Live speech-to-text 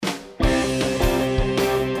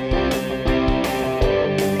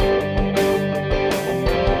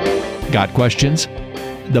Got questions?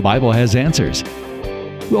 The Bible has answers.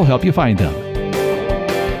 We'll help you find them.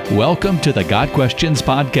 Welcome to the Got Questions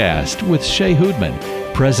podcast with Shea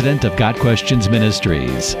Hoodman, president of Got Questions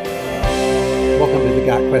Ministries. Welcome to the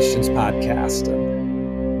Got Questions podcast.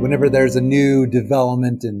 Whenever there's a new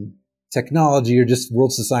development in technology or just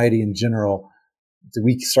world society in general,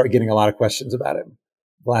 we start getting a lot of questions about it.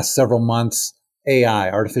 The last several months, AI,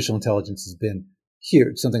 artificial intelligence, has been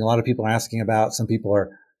huge, something a lot of people are asking about. Some people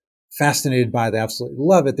are fascinated by it. They absolutely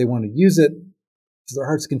love it. They want to use it to their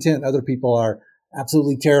heart's content. Other people are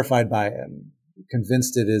absolutely terrified by it and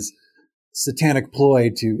convinced it is a satanic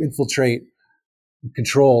ploy to infiltrate and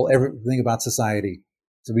control everything about society.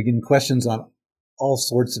 So we get questions on all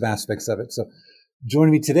sorts of aspects of it. So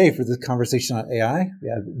joining me today for this conversation on AI, we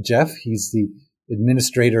have Jeff. He's the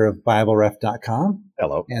administrator of BibleRef.com.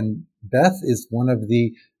 Hello. And Beth is one of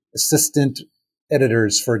the assistant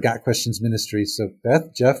editors for Got Questions Ministries. So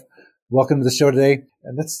Beth, Jeff, welcome to the show today.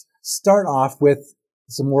 And let's start off with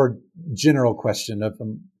some more general question of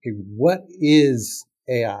what is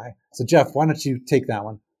AI? So Jeff, why don't you take that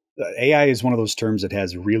one? AI is one of those terms that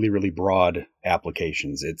has really, really broad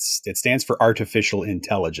applications. It stands for artificial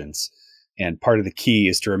intelligence. And part of the key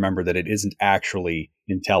is to remember that it isn't actually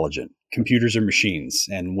intelligent. Computers are machines.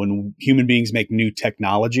 And when human beings make new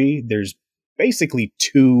technology, there's basically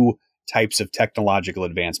two types of technological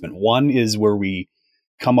advancement. One is where we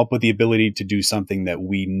come up with the ability to do something that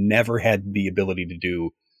we never had the ability to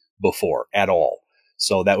do before at all.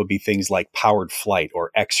 So that would be things like powered flight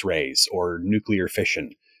or X-rays or nuclear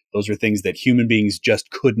fission. Those are things that human beings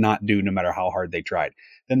just could not do no matter how hard they tried.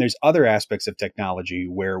 Then there's other aspects of technology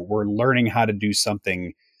where we're learning how to do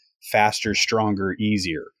something faster, stronger,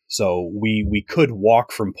 easier. So we could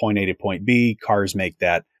walk from point A to point B. Cars make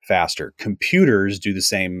that faster. Computers do the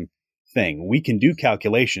same thing. We can do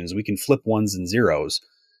calculations. We can flip ones and zeros,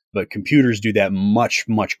 but computers do that much,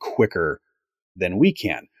 much quicker than we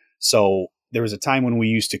can. So there was a time when we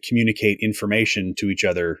used to communicate information to each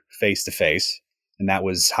other face to face. And that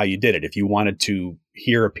was how you did it. If you wanted to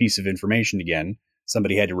hear a piece of information again,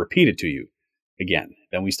 somebody had to repeat it to you again.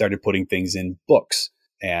 Then we started putting things in books.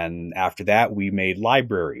 And after that, we made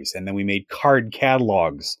libraries. And then we made card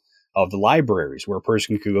catalogs of the libraries where a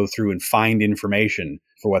person could go through and find information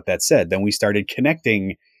for what that said. Then we started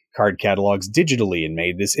connecting card catalogs digitally and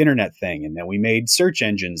made this internet thing. And then we made search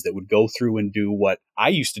engines that would go through and do what I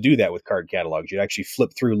used to do that with card catalogs. You'd actually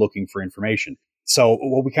flip through looking for information. So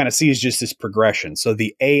what we kind of see is just this progression. So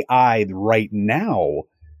the AI right now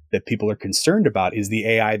that people are concerned about is the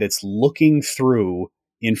AI that's looking through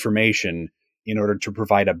information in order to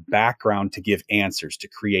provide a background to give answers, to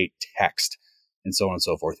create text, and so on and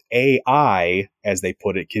so forth. AI, as they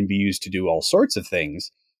put it, can be used to do all sorts of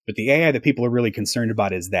things, but the AI that people are really concerned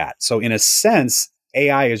about is that. So in a sense,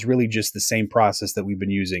 AI is really just the same process that we've been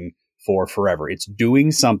using for forever. It's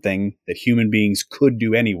doing something that human beings could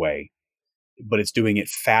do anyway, but it's doing it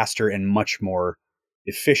faster and much more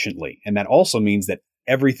efficiently. And that also means that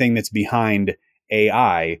everything that's behind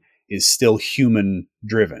AI is still human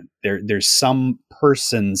driven. There's some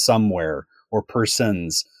person somewhere or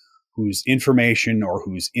persons whose information or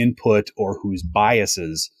whose input or whose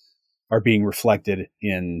biases are being reflected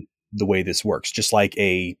in the way this works. Just like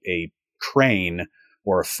a crane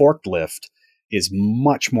or a forklift is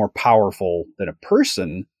much more powerful than a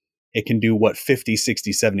person, it can do what 50,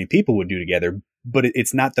 60, 70 people would do together, but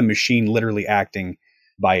it's not the machine literally acting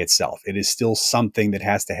by itself. It is still something that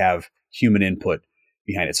has to have human input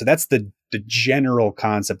behind it. So that's the general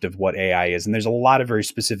concept of what AI is. And there's a lot of very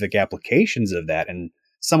specific applications of that. And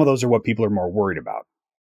some of those are what people are more worried about.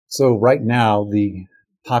 So right now, the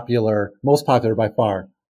most popular by far,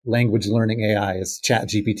 language learning AI is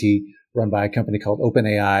ChatGPT, run by a company called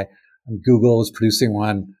OpenAI. And Google is producing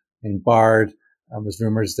one named Bard. There's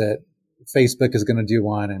rumors that Facebook is going to do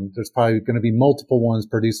one, and there's probably going to be multiple ones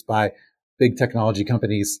produced by big technology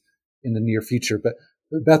companies in the near future. But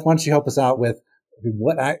Beth, why don't you help us out with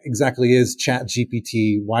what exactly is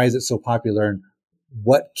ChatGPT? Why is it so popular, and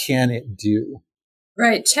what can it do?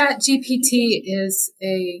 Right. ChatGPT is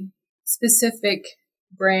a specific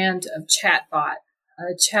brand of chatbot.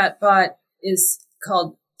 A chatbot is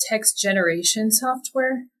called text generation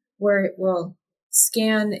software, where it will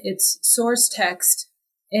scan its source text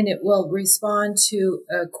and it will respond to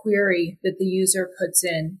a query that the user puts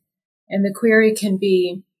in. And the query can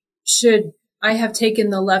be, should I have taken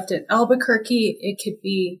the left at Albuquerque? It could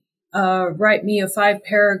be, write me a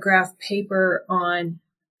 5-paragraph paper on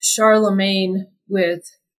Charlemagne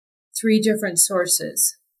with 3 different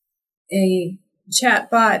sources. A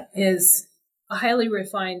chatbot is a highly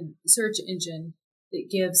refined search engine that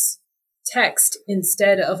gives text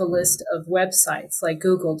instead of a list of websites like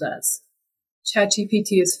Google does.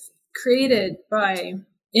 ChatGPT is created by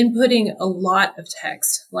inputting a lot of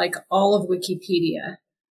text, like all of Wikipedia.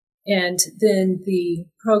 And then the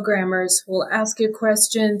programmers will ask it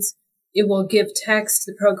questions. It will give text.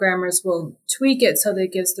 The programmers will tweak it so that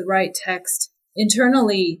it gives the right text.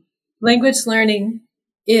 Internally, language learning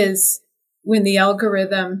is when the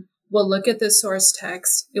algorithm will look at the source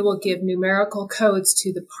text. It will give numerical codes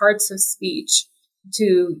to the parts of speech,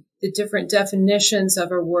 to the different definitions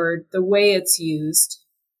of a word, the way it's used.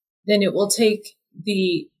 Then it will take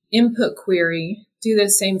the input query, do the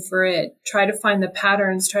same for it, try to find the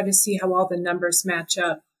patterns, try to see how all the numbers match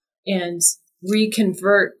up, and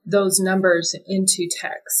reconvert those numbers into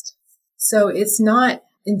text. So it's not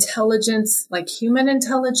intelligence like human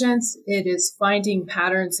intelligence. It is finding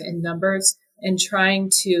patterns in numbers and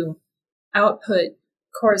trying to output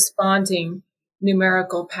corresponding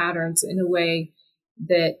numerical patterns in a way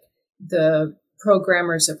that the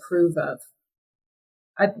programmers approve of.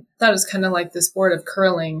 I thought it was kind of like the sport of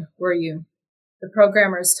curling, where the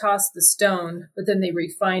programmers toss the stone, but then they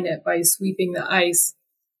refine it by sweeping the ice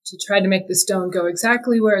to try to make the stone go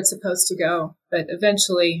exactly where it's supposed to go. But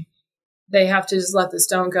eventually they have to just let the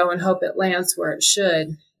stone go and hope it lands where it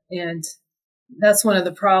should. And that's one of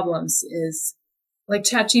the problems is, like,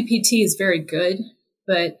 ChatGPT is very good,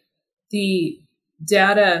 but the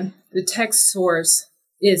data, the text source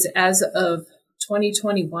is as of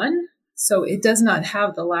 2021. So it does not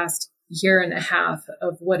have the last year and a half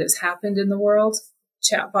of what has happened in the world.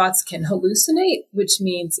 Chatbots can hallucinate, which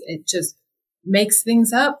means it just makes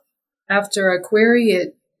things up. After a query,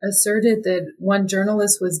 it asserted that one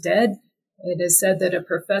journalist was dead. It is said that a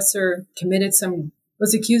professor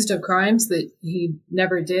was accused of crimes that he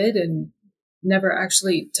never did and never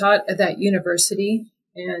actually taught at that university.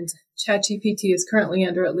 And ChatGPT is currently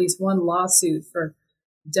under at least one lawsuit for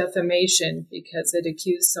defamation because it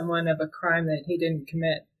accused someone of a crime that he didn't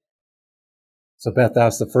commit. So Beth,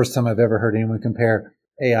 that's the first time I've ever heard anyone compare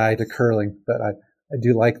AI to curling, but I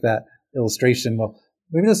do like that illustration. Well,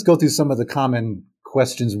 maybe let's go through some of the common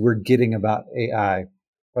questions we're getting about AI.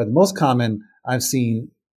 Or the most common I've seen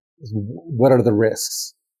is, what are the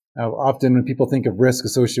risks? Now, often when people think of risk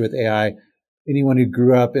associated with AI, anyone who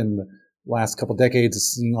grew up in the last couple decades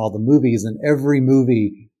is seeing all the movies, and every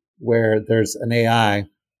movie where there's an AI, it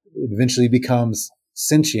eventually becomes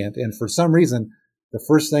sentient. And for some reason, the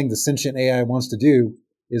first thing the sentient AI wants to do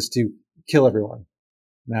is to kill everyone.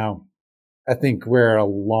 Now, I think we're a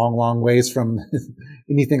long, long ways from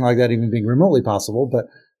anything like that even being remotely possible, but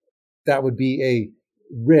that would be a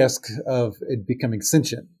risk of it becoming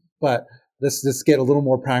sentient. But let's get a little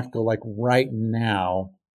more practical. Like right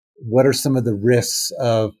now, what are some of the risks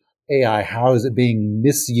of AI? How is it being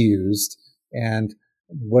misused? And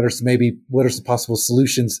what are some possible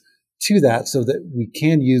solutions to that so that we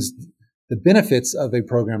can use the benefits of a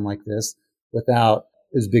program like this without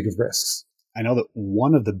as big of risks? I know that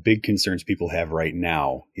one of the big concerns people have right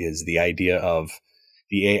now is the idea of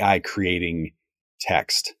the AI creating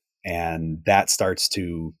text. And that starts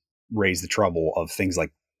to raise the trouble of things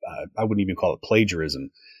like, I wouldn't even call it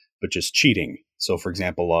plagiarism, but just cheating. So, for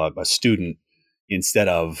example, a student, instead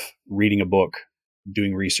of reading a book,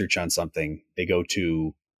 doing research on something, they go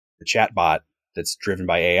to the chatbot that's driven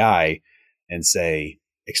by AI and say,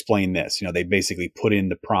 explain this. They basically put in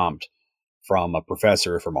the prompt from a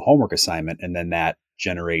professor, from a homework assignment, and then that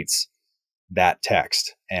generates that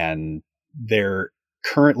text. And they're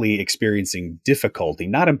currently experiencing difficulty,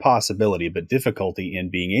 not impossibility, but difficulty in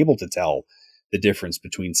being able to tell the difference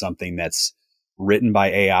between something that's written by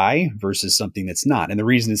AI versus something that's not. And the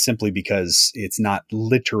reason is simply because it's not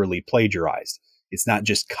literally plagiarized. It's not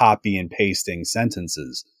just copy and pasting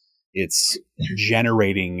sentences. It's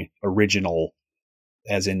generating original,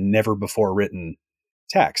 as in never before written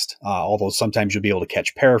text. Although sometimes you'll be able to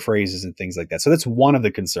catch paraphrases and things like that. So that's one of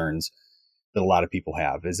the concerns that a lot of people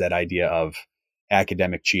have, is that idea of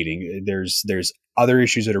academic cheating. There's other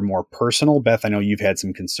issues that are more personal. Beth, I know you've had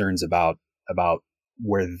some concerns about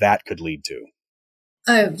where that could lead to.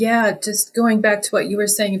 Yeah, just going back to what you were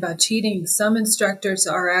saying about cheating, some instructors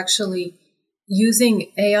are actually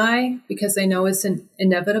using AI because they know it's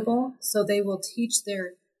inevitable. So they will teach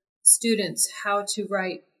their students how to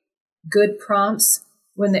write good prompts.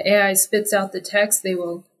 When the AI spits out the text, they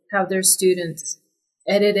will have their students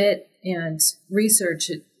edit it and research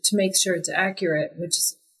it to make sure it's accurate, which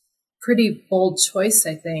is a pretty bold choice,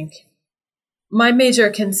 I think. My major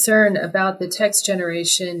concern about the text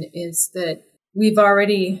generation is that we've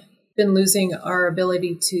already been losing our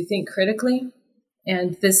ability to think critically,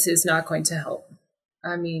 and this is not going to help.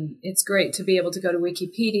 I mean, it's great to be able to go to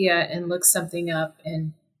Wikipedia and look something up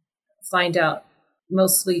and find out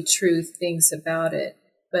mostly true things about it.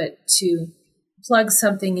 But to plug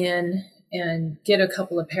something in and get a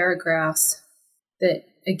couple of paragraphs that,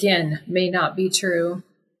 again, may not be true,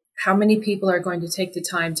 how many people are going to take the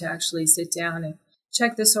time to actually sit down and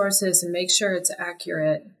check the sources and make sure it's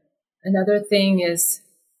accurate? Another thing is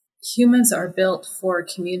humans are built for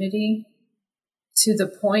community to the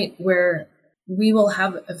point where we will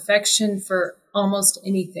have affection for almost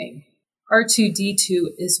anything.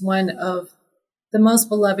 R2-D2 is one of the most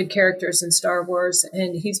beloved characters in Star Wars,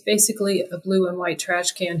 and he's basically a blue and white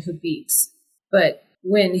trash can who beeps. But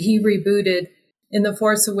when he rebooted in The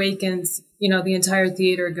Force Awakens, the entire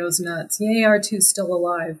theater goes nuts. Yay, R2's still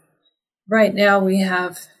alive. Right now we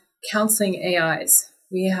have counseling AIs.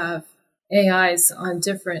 We have AIs on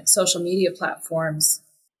different social media platforms.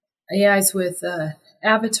 AIs with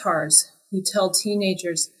avatars who tell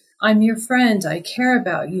teenagers, I'm your friend, I care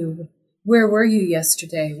about you. Where were you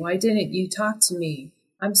yesterday? Why didn't you talk to me?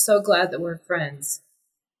 I'm so glad that we're friends.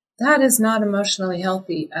 That is not emotionally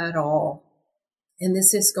healthy at all. And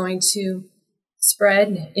this is going to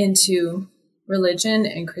spread into religion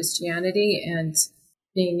and Christianity, and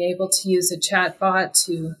being able to use a chatbot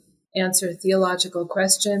to answer theological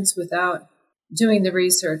questions without doing the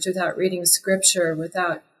research, without reading scripture,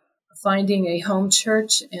 without finding a home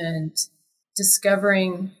church and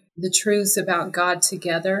discovering the truths about God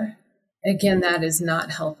together. Again, that is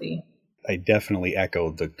not healthy. I definitely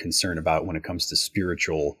echo the concern about when it comes to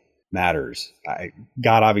spiritual matters.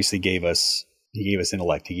 God obviously gave us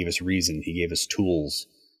intellect, he gave us reason, he gave us tools.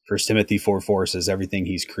 1 Timothy 4:4 says everything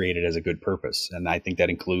he's created has a good purpose. And I think that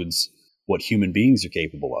includes what human beings are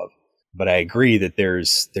capable of. But I agree that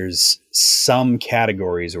there's some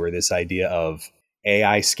categories where this idea of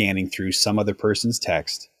AI scanning through some other person's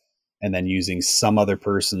text and then using some other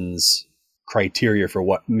person's criteria for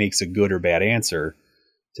what makes a good or bad answer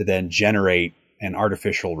to then generate an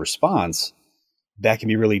artificial response, that can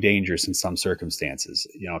be really dangerous in some circumstances.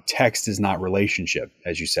 Text is not relationship,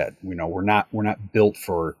 as you said. We're not built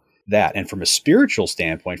for that. And from a spiritual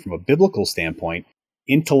standpoint, from a biblical standpoint,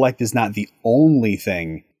 intellect is not the only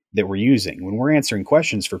thing that we're using. When we're answering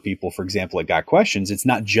questions for people, for example, at Got Questions, it's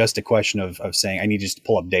not just a question of saying, I need you to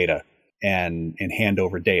pull up data and hand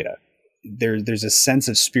over data. There's a sense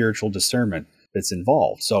of spiritual discernment that's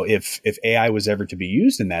involved. So if AI was ever to be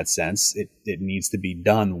used in that sense, it needs to be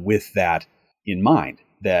done with that in mind,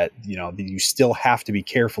 that you still have to be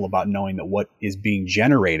careful about knowing that what is being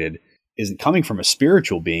generated isn't coming from a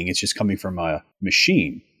spiritual being, it's just coming from a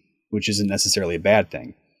machine, which isn't necessarily a bad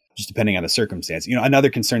thing, just depending on the circumstance.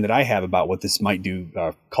 Another concern that I have about what this might do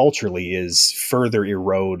culturally is further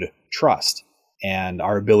erode trust and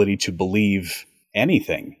our ability to believe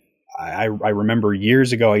anything. I remember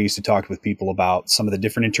years ago, I used to talk with people about some of the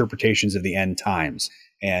different interpretations of the end times,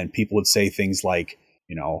 and people would say things like,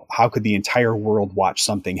 how could the entire world watch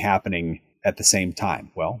something happening at the same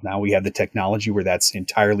time? Well, now we have the technology where that's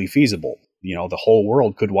entirely feasible. The whole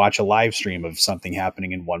world could watch a live stream of something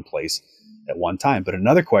happening in one place at one time. But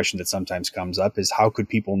another question that sometimes comes up is, how could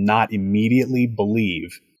people not immediately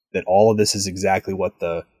believe that all of this is exactly what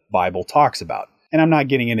the Bible talks about? And I'm not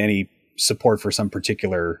getting in any support for some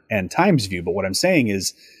particular end times view, but what I'm saying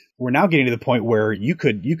is we're now getting to the point where you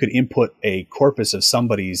could input a corpus of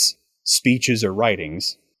somebody's speeches or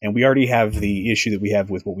writings, and we already have the issue that we have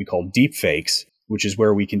with what we call deep fakes, which is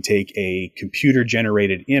where we can take a computer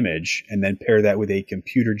generated image and then pair that with a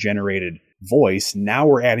computer generated voice. Now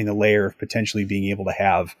we're adding the layer of potentially being able to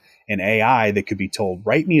have an AI that could be told,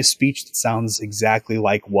 write me a speech that sounds exactly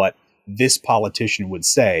like what this politician would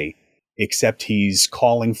say, except he's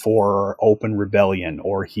calling for open rebellion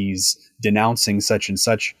or he's denouncing such and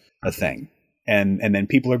such a thing. And then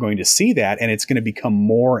people are going to see that, and it's going to become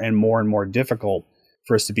more and more and more difficult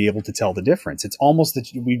for us to be able to tell the difference. It's almost that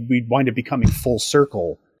we'd wind up becoming full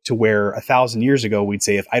circle to where 1,000 years ago we'd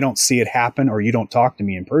say, if I don't see it happen or you don't talk to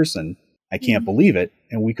me in person, I can't believe it.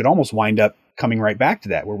 And we could almost wind up coming right back to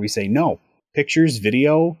that, where we say, no, pictures,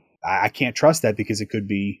 video, I can't trust that because it could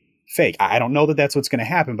be fake. I don't know that that's what's going to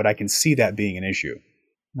happen, but I can see that being an issue.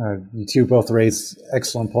 You two both raised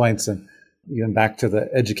excellent points. And even back to the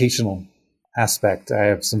educational aspect, I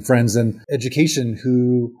have some friends in education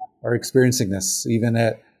who are experiencing this, even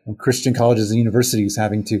at Christian colleges and universities,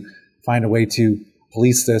 having to find a way to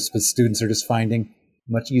police this, but students are just finding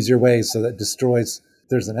much easier ways. So that destroys,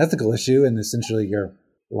 there's an ethical issue, and essentially you're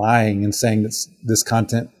lying and saying that this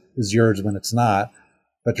content is yours when it's not,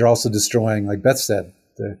 but you're also destroying, like Beth said,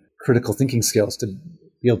 the critical thinking skills to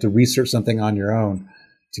be able to research something on your own,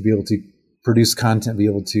 to be able to produce content, be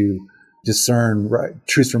able to discern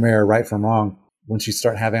truth from error, right from wrong. Once you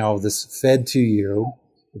start having all of this fed to you,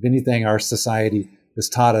 if anything, our society has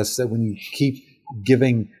taught us that when you keep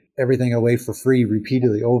giving everything away for free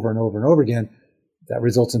repeatedly over and over and over again, that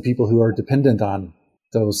results in people who are dependent on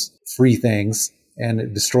those free things, and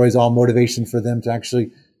it destroys all motivation for them to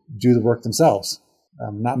actually do the work themselves.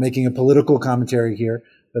 I'm not making a political commentary here,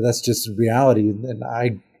 but that's just reality. And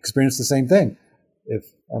I experienced the same thing. If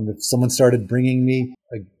someone started bringing me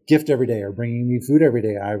a gift every day or bringing me food every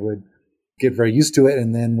day, I would get very used to it.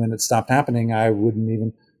 And then when it stopped happening, I wouldn't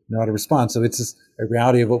even know how to respond. So it's just a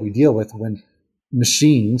reality of what we deal with when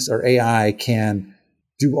machines or AI can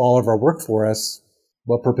do all of our work for us.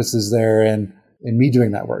 What purpose is there in me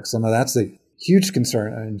doing that work? So now that's a huge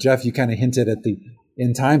concern. And Jeff, you kind of hinted at the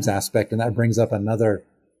end times aspect, and that brings up another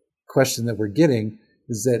question that we're getting,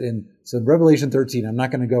 is that in Revelation 13, I'm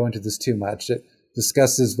not going to go into this too much. It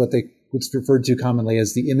discusses what's referred to commonly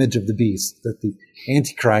as the image of the beast, that the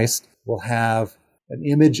Antichrist will have an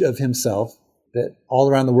image of himself, that all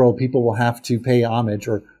around the world people will have to pay homage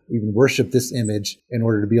or even worship this image in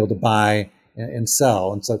order to be able to buy and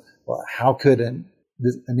sell. And so, well, how could an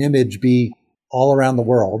image be all around the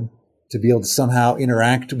world to be able to somehow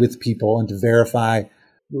interact with people and to verify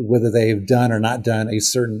whether they've done or not done a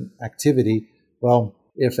certain activity? Well,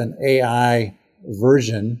 if an AI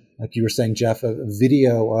version, like you were saying, Jeff, a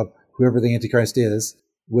video of whoever the Antichrist is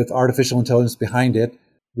with artificial intelligence behind it,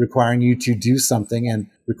 requiring you to do something and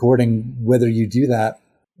recording whether you do that,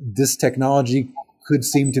 this technology could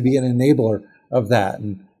seem to be an enabler of that.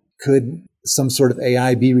 And could some sort of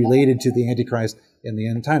AI be related to the Antichrist in the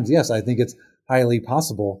end times? Yes, I think it's highly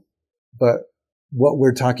possible. But what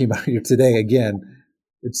we're talking about here today, again,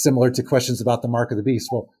 it's similar to questions about the mark of the beast.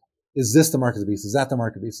 Well, is this the mark of the beast? Is that the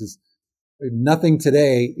mark of the beast? Nothing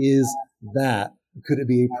today is that. Could it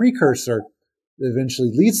be a precursor that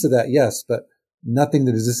eventually leads to that? Yes, but nothing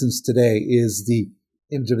that exists today is the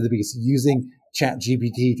image of the beast. Using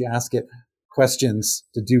ChatGPT to ask it questions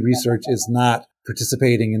to do research is not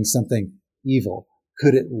participating in something evil.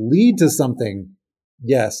 Could it lead to something?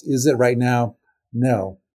 Yes. Is it right now?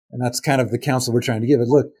 No. And that's kind of the counsel we're trying to give it.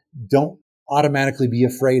 Look, don't automatically be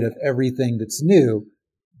afraid of everything that's new,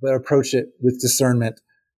 but approach it with discernment.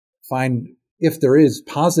 Find if there is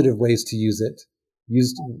positive ways to use it,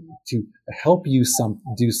 used to help you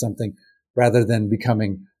do something rather than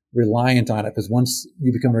becoming reliant on it. Because once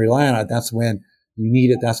you become reliant on it, that's when you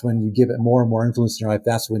need it. That's when you give it more and more influence in your life.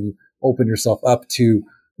 That's when you open yourself up to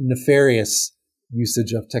nefarious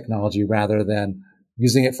usage of technology rather than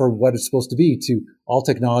using it for what it's supposed to be. To all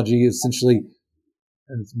technology essentially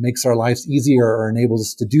makes our lives easier or enables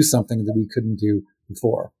us to do something that we couldn't do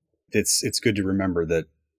before. It's good to remember that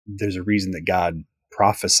there's a reason that God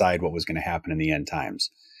prophesied what was going to happen in the end times.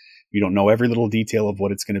 We don't know every little detail of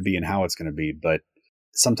what it's going to be and how it's going to be, but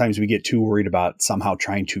sometimes we get too worried about somehow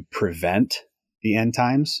trying to prevent the end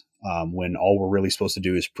times when all we're really supposed to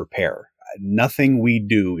do is prepare. Nothing we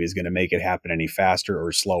do is going to make it happen any faster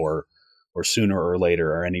or slower or sooner or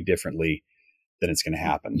later or any differently than it's going to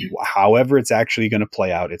happen. However it's actually going to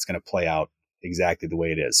play out, it's going to play out exactly the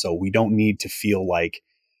way it is. So we don't need to feel like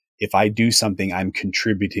if I do something, I'm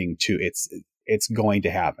contributing to it's going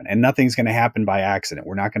to happen. And nothing's going to happen by accident.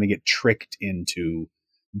 We're not going to get tricked into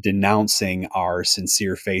denouncing our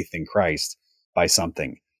sincere faith in Christ by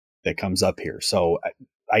something that comes up here. So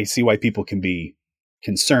I see why people can be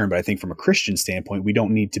concerned, but I think from a Christian standpoint, we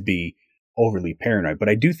don't need to be overly paranoid. But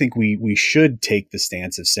I do think we should take the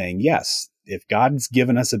stance of saying, yes, if God's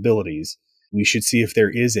given us abilities, we should see if there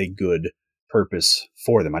is a good purpose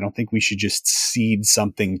for them. I don't think we should just cede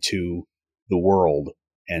something to the world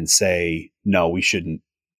and say, no, we shouldn't,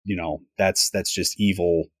 that's just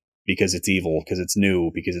evil because it's evil, because it's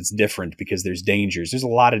new, because it's different, because there's dangers. There's a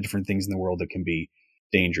lot of different things in the world that can be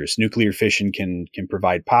dangerous. Nuclear fission can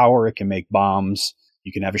provide power. It can make bombs.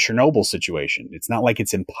 You can have a Chernobyl situation. It's not like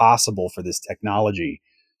it's impossible for this technology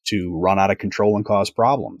to run out of control and cause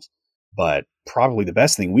problems. But probably the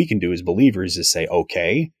best thing we can do as believers is say,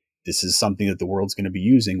 okay, this is something that the world's going to be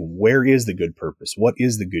using. Where is the good purpose? What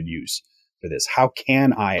is the good use for this? How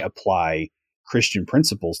can I apply Christian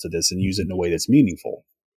principles to this and use it in a way that's meaningful?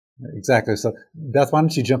 Exactly. So, Beth, why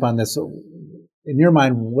don't you jump on this? In your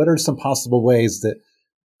mind, what are some possible ways that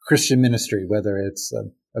Christian ministry, whether it's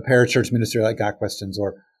a parachurch ministry like Got Questions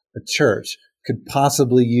or a church, could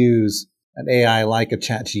possibly use an AI like a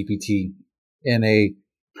ChatGPT in a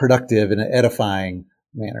productive and an edifying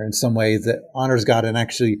manner, in some way that honors God and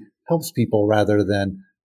actually helps people rather than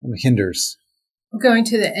hinders? Going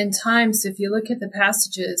to the end times, if you look at the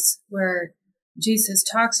passages where Jesus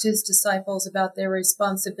talks to his disciples about their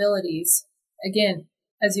responsibilities, again,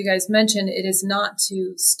 as you guys mentioned, it is not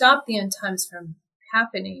to stop the end times from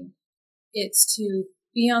happening. It's to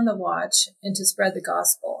be on the watch and to spread the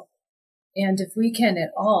gospel. And if we can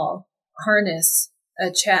at all harness a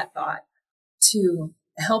chatbot to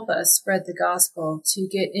help us spread the gospel, to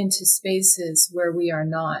get into spaces where we are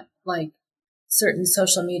not, like certain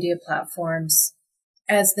social media platforms,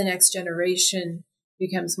 as the next generation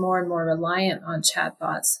becomes more and more reliant on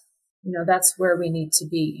chatbots, that's where we need to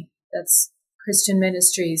be. That's Christian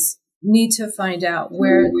ministries need to find out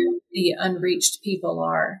where the unreached people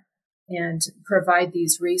are and provide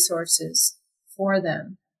these resources for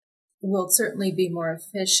them. We'll certainly be more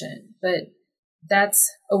efficient, but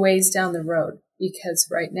that's a ways down the road, because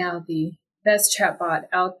right now the best chatbot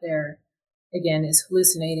out there, again, is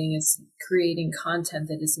hallucinating, is creating content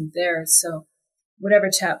that isn't there. So whatever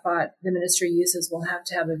chatbot the ministry uses will have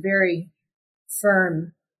to have a very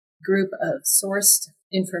firm group of sourced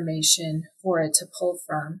information for it to pull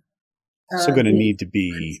from. So going to need to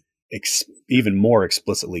be even more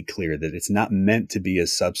explicitly clear that it's not meant to be a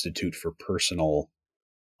substitute for personal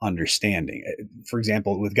understanding. For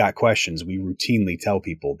example, with Got Questions, we routinely tell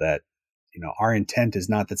people that, our intent is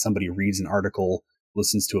not that somebody reads an article,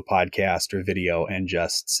 listens to a podcast or video, and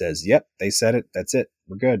just says, yep, they said it. That's it.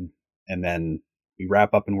 We're good. And then we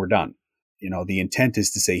wrap up and we're done. The intent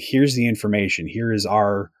is to say, here's the information. Here is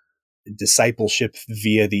our discipleship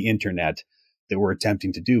via the internet that we're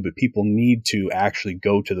attempting to do. But people need to actually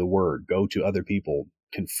go to the word, go to other people,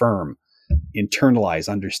 confirm,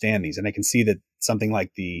 internalize, understand these. And I can see that something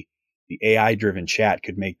like the AI driven chat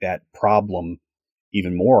could make that problem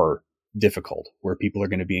even more difficult, where people are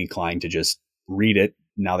going to be inclined to just read it.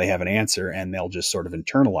 Now they have an answer and they'll just sort of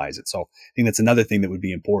internalize it. So I think that's another thing that would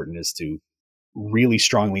be important, is to really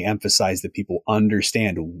strongly emphasize that people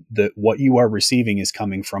understand that what you are receiving is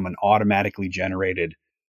coming from an automatically generated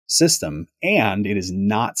system, and it is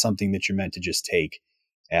not something that you're meant to just take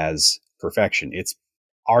as perfection. It's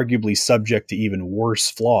arguably subject to even worse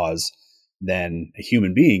flaws than a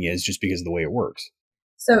human being is, just because of the way it works.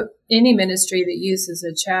 So any ministry that uses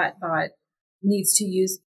a chat bot needs to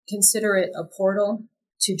consider it a portal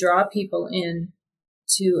to draw people in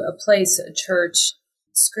to a place, a church,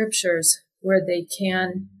 scriptures, where they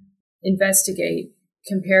can investigate,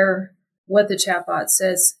 compare what the chatbot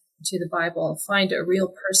says to the Bible, find a real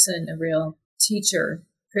person, a real teacher,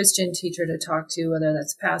 Christian teacher to talk to, whether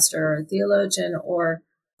that's pastor or theologian or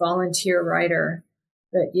volunteer writer.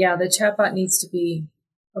 But yeah, the chatbot needs to be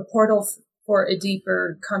a portal for a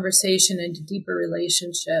deeper conversation and a deeper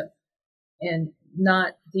relationship, and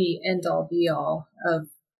not the end-all be-all of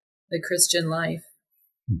the Christian life.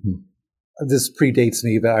 Mm-hmm. This predates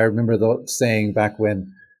me, but I remember the saying back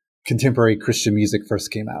when contemporary Christian music first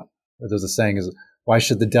came out. There's a saying is, why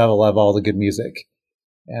should the devil have all the good music?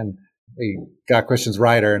 And a Got Questions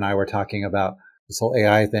writer and I were talking about this whole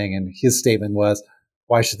AI thing, and his statement was,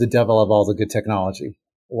 why should the devil have all the good technology?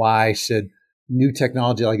 Why should new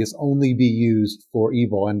technology like this only be used for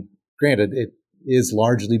evil? And granted, it is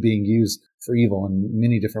largely being used for evil in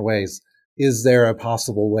many different ways. Is there a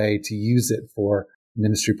possible way to use it for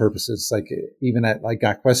ministry purposes? Like even at like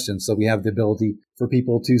Got Questions. So we have the ability for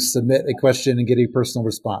people to submit a question and get a personal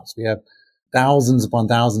response. We have thousands upon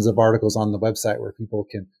thousands of articles on the website where people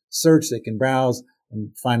can search, they can browse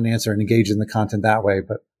and find an answer and engage in the content that way.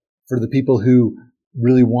 But for the people who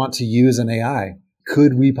really want to use an AI,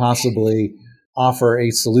 could we possibly offer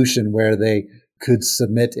a solution where they could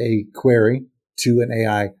submit a query to an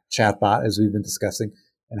AI chatbot, as we've been discussing,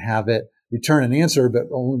 and have it return an answer, but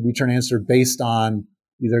only return an answer based on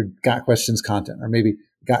either Got Questions content, or maybe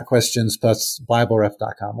Got Questions plus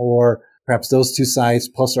BibleRef.com, or perhaps those two sites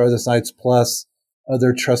plus our other sites plus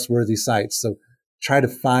other trustworthy sites. So try to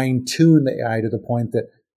fine tune the AI to the point that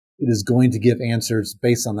it is going to give answers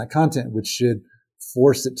based on that content, which should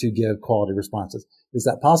force it to give quality responses. Is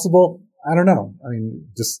that possible? I don't know. I mean,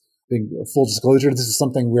 just being full disclosure, this is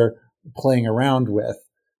something we're playing around with.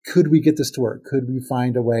 Could we get this to work? Could we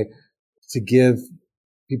find a way to give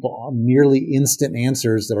people nearly instant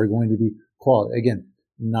answers that are going to be quality? Again,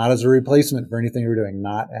 not as a replacement for anything we're doing,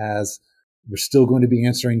 not as we're still going to be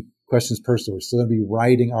answering questions personally. We're still going to be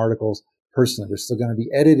writing articles personally. We're still going to be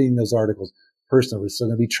editing those articles personally. We're still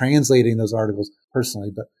going to be translating those articles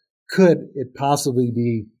personally. But could it possibly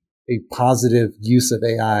be a positive use of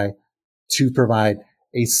AI to provide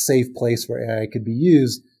a safe place where AI could be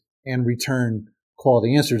used and return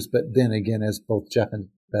quality answers? But then again, as both Jeff and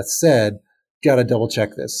Beth said, got to double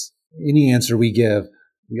check this. Any answer we give,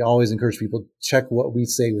 we always encourage people to check what we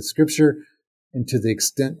say with Scripture, and to the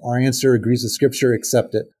extent our answer agrees with Scripture,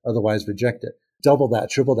 accept it, otherwise reject it. Double that,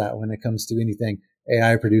 triple that when it comes to anything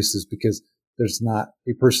AI produces, because there's not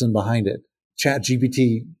a person behind it.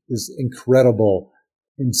 ChatGPT is incredible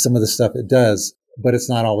in some of the stuff it does, but it's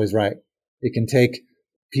not always right. It can take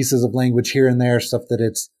pieces of language here and there, stuff that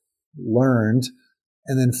it's learned,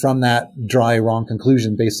 and then from that draw a wrong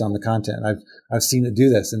conclusion based on the content. I've seen it do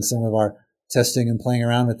this in some of our testing and playing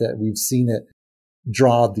around with it. We've seen it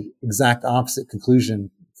draw the exact opposite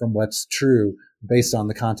conclusion from what's true based on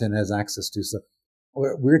the content it has access to. So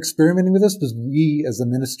we're experimenting with this because we as a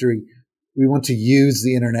ministry, we want to use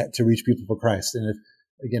the internet to reach people for Christ. And if,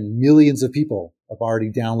 again, millions of people have already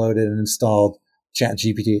downloaded and installed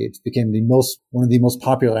ChatGPT. It became one of the most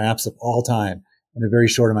popular apps of all time in a very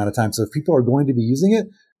short amount of time. So if people are going to be using it,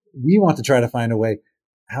 we want to try to find a way.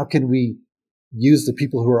 How can we use the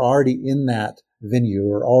people who are already in that venue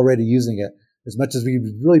or already using it, as much as we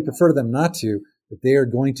really prefer them not to, if they are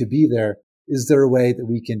going to be there? Is there a way that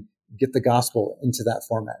we can get the gospel into that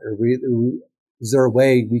format? Or is there a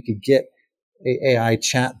way we could get an AI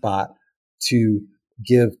chatbot to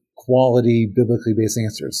give quality, biblically based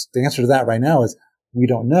answers? The answer to that right now is we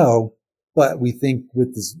don't know, but we think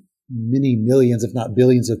with this many millions, if not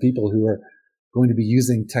billions of people who are going to be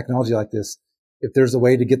using technology like this, if there's a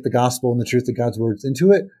way to get the gospel and the truth of God's words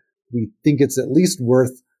into it, we think it's at least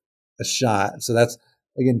worth a shot. So that's,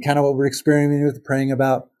 again, kind of what we're experimenting with, praying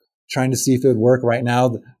about, trying to see if it would work. Right now,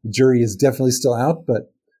 the jury is definitely still out,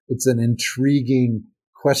 but it's an intriguing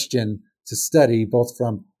question to study, both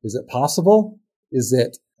from, is it possible? Is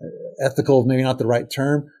it ethical, maybe not the right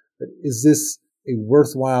term, but is this a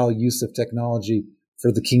worthwhile use of technology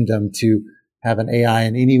for the kingdom to have an AI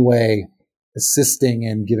in any way assisting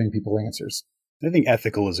and giving people answers? I think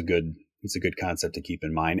ethical is a good concept to keep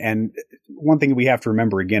in mind. And one thing we have to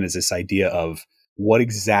remember again is this idea of what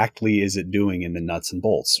exactly is it doing in the nuts and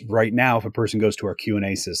bolts. Right now, if a person goes to our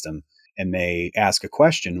Q&A system and they ask a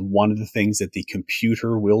question, one of the things that the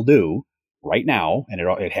computer will do right now, and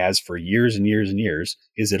it has for years and years and years,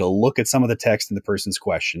 is it'll look at some of the text in the person's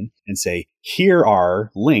question and say, here are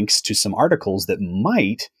links to some articles that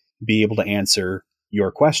might be able to answer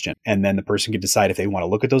your question. And then the person can decide if they want to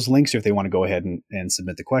look at those links or if they want to go ahead and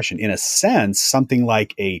submit the question. In a sense, something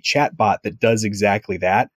like a chatbot that does exactly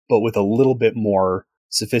that, but with a little bit more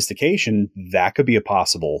sophistication, that could be a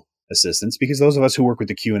possible assistance, because those of us who work with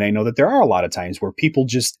the Q&A know that there are a lot of times where people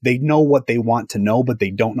they know what they want to know, but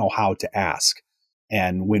they don't know how to ask.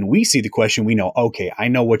 And when we see the question, we know, okay, I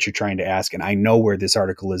know what you're trying to ask, and I know where this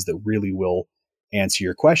article is that really will answer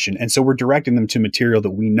your question. And so we're directing them to material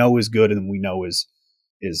that we know is good and we know is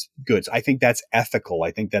good. So I think that's ethical.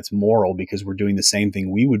 I think that's moral, because we're doing the same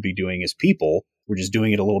thing we would be doing as people. We're just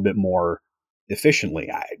doing it a little bit more efficiently.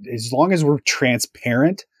 As long as we're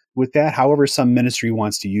transparent with that, however some ministry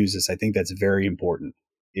wants to use this, I think that's very important.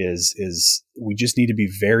 Is we just need to be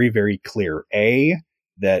very, very clear. A,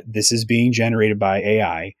 that this is being generated by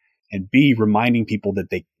AI, and B, reminding people that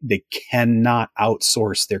they cannot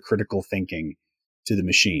outsource their critical thinking to the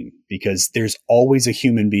machine, because there's always a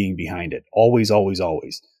human being behind it. Always, always,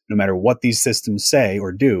 always. No matter what these systems say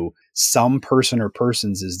or do, some person or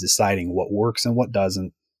persons is deciding what works and what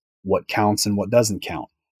doesn't, what counts and what doesn't count.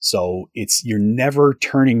 So you're never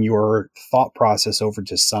turning your thought process over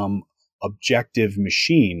to some objective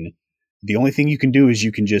machine. The only thing you can do is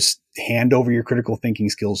you can just hand over your critical thinking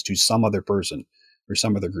skills to some other person or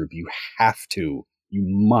some other group. You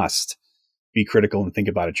must be critical and think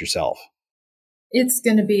about it yourself. It's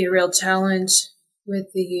going to be a real challenge with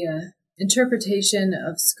the interpretation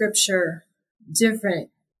of Scripture, different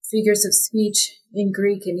figures of speech in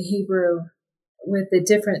Greek and Hebrew, with the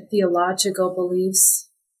different theological beliefs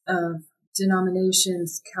of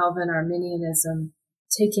denominations, Calvin, Arminianism,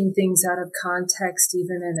 taking things out of context,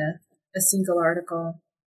 even in a single article.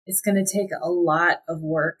 It's going to take a lot of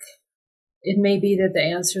work. It may be that the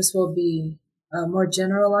answers will be more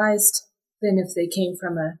generalized than if they came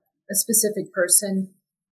from a specific person,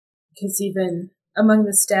 because even among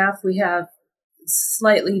the staff, we have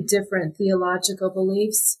slightly different theological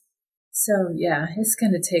beliefs. So yeah, it's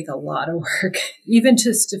going to take a lot of work, even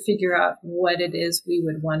just to figure out what it is we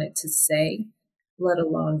would want it to say, let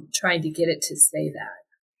alone trying to get it to say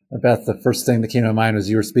that. Beth, the first thing that came to mind as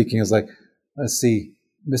you were speaking is like, let's see,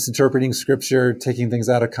 misinterpreting Scripture, taking things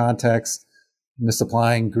out of context,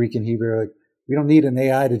 misapplying Greek and Hebrew. Like, we don't need an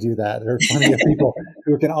AI to do that. There are plenty of people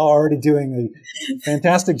who are already doing a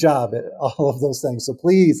fantastic job at all of those things. So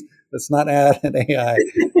please, let's not add an AI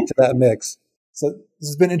to that mix. So this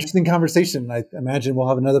has been an interesting conversation. I imagine we'll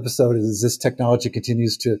have another episode as this technology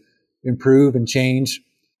continues to improve and change.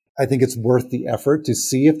 I think it's worth the effort to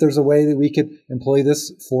see if there's a way that we could employ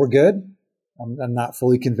this for good. I'm not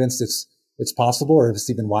fully convinced it's possible or if it's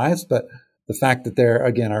even wise, but the fact that there,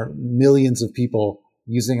 again, are millions of people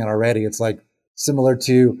using it already, it's like similar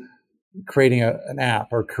to creating an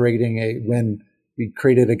app or when we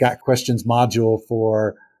created a Got Questions module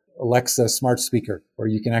for Alexa smart speaker, where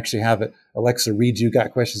you can actually have it, Alexa, read you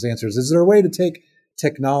Got Questions answers. Is there a way to take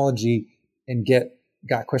technology and get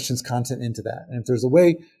Got Questions content into that? And if there's a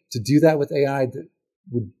way to do that with AI that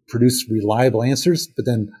would produce reliable answers, but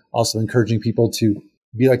then also encouraging people to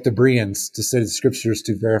be like the Bereans, to study the scriptures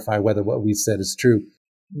to verify whether what we said is true,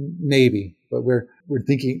 maybe. But we're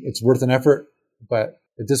thinking it's worth an effort. But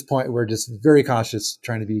at this point, we're just very cautious,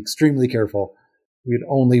 trying to be extremely careful.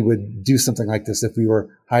 We would do something like this if we were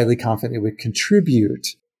highly confident it would contribute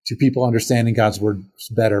to people understanding God's word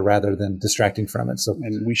better rather than distracting from it. So,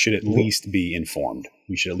 and we should at least be informed.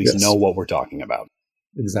 We should at least know what we're talking about.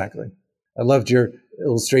 Exactly. I loved your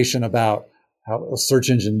illustration about how a search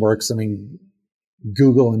engine works. I mean,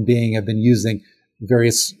 Google and Bing have been using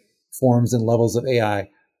various forms and levels of AI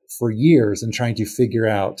for years and trying to figure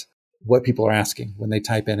out what people are asking when they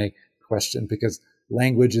type in a question, because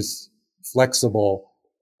language is flexible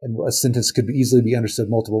and a sentence could easily be understood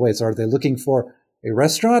multiple ways. So are they looking for a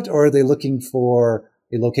restaurant or are they looking for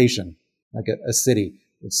a location, like a city?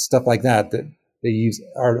 It's stuff like that they use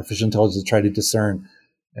artificial intelligence to try to discern.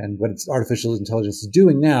 And what artificial intelligence is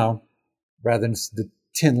doing now, rather than the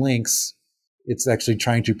 10 links, it's actually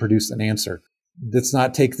trying to produce an answer. Let's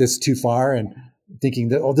not take this too far and thinking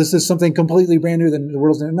that, this is something completely brand new that the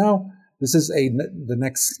world's new. No, this is the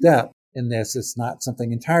next step in this. It's not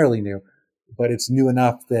something entirely new, but it's new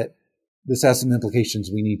enough that this has some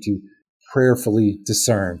implications we need to prayerfully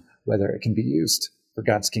discern whether it can be used for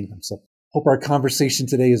God's kingdom. So hope our conversation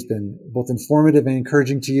today has been both informative and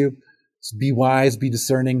encouraging to you. So be wise, be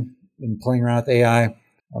discerning in playing around with AI.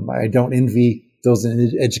 I don't envy those in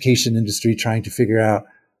the education industry trying to figure out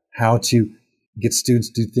how to get students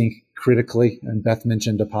to think critically. And Beth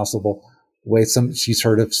mentioned a possible way she's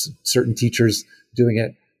heard of certain teachers doing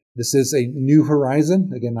it. This is a new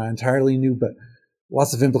horizon. Again, not entirely new, but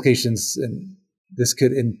lots of implications. And this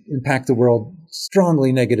could impact the world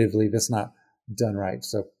strongly negatively if it's not done right.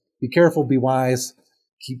 So be careful, be wise,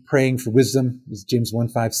 keep praying for wisdom, as James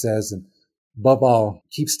 1:5 says, and above all,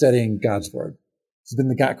 keep studying God's word. This has been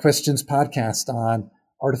the Got Questions podcast on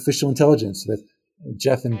artificial intelligence with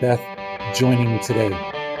Jeff and Beth joining me today.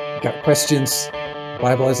 Got questions?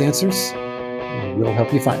 Bible has answers, and we'll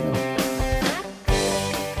help you find them.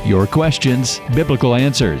 Your questions, biblical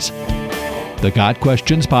answers. The Got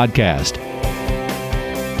Questions podcast.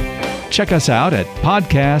 Check us out at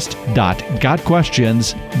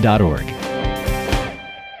podcast.gotquestions.org.